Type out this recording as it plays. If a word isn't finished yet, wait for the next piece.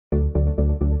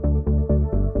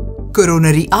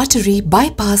Coronary Artery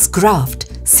Bypass Graft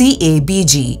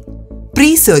 (CABG).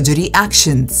 Pre-surgery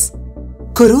actions.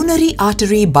 Coronary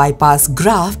Artery Bypass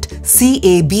Graft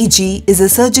 (CABG) is a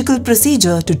surgical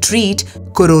procedure to treat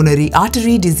coronary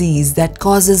artery disease that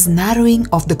causes narrowing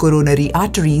of the coronary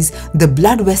arteries, the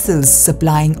blood vessels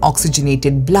supplying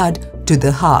oxygenated blood to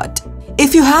the heart.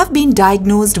 If you have been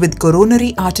diagnosed with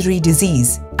coronary artery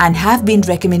disease and have been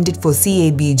recommended for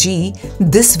CABG,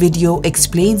 this video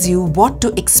explains you what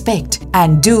to expect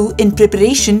and do in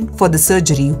preparation for the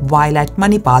surgery while at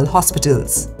Manipal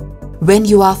Hospitals. When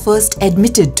you are first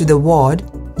admitted to the ward,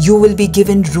 you will be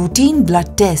given routine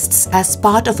blood tests as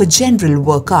part of a general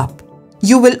workup.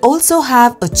 You will also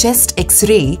have a chest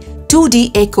X-ray,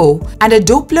 2D echo and a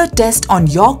Doppler test on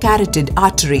your carotid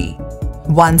artery.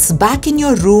 Once back in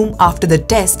your room after the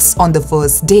tests on the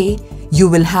first day, you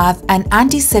will have an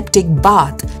antiseptic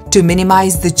bath to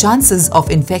minimize the chances of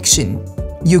infection.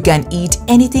 You can eat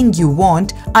anything you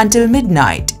want until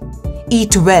midnight.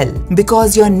 Eat well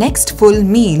because your next full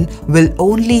meal will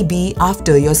only be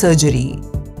after your surgery.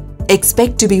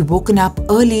 Expect to be woken up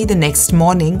early the next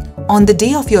morning on the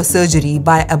day of your surgery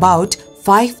by about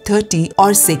 5:30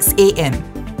 or 6 a.m.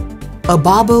 A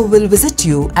barber will visit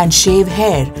you and shave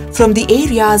hair from the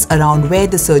areas around where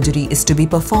the surgery is to be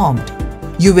performed.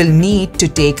 You will need to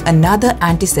take another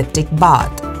antiseptic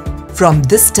bath. From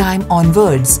this time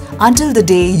onwards, until the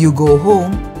day you go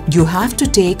home, you have to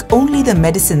take only the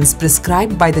medicines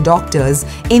prescribed by the doctors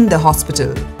in the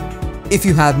hospital. If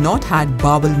you have not had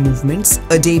bowel movements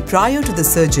a day prior to the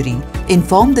surgery,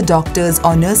 inform the doctors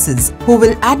or nurses who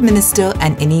will administer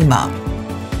an enema.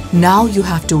 Now you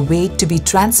have to wait to be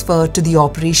transferred to the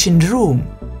operation room.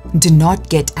 Do not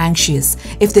get anxious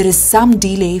if there is some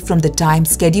delay from the time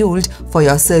scheduled for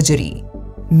your surgery.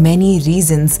 Many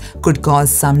reasons could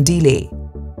cause some delay.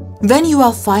 When you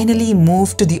are finally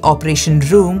moved to the operation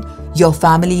room, your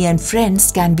family and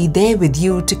friends can be there with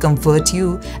you to comfort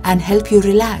you and help you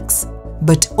relax,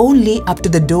 but only up to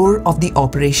the door of the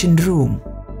operation room.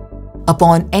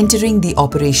 Upon entering the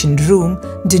operation room,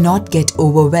 do not get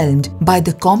overwhelmed by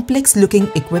the complex-looking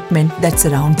equipment that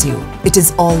surrounds you. It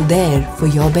is all there for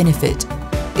your benefit.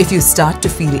 If you start to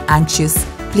feel anxious,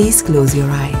 please close your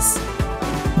eyes.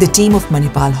 The team of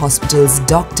Manipal Hospitals,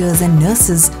 doctors and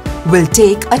nurses will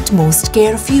take utmost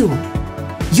care of you.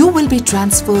 You will be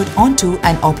transferred onto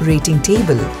an operating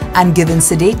table and given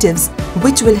sedatives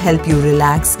which will help you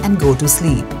relax and go to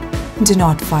sleep. Do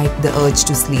not fight the urge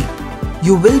to sleep.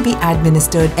 You will be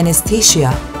administered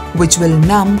anesthesia, which will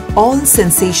numb all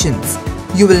sensations.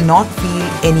 You will not feel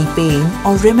any pain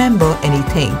or remember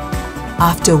anything.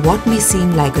 After what may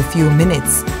seem like a few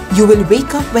minutes, you will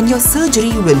wake up when your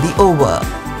surgery will be over.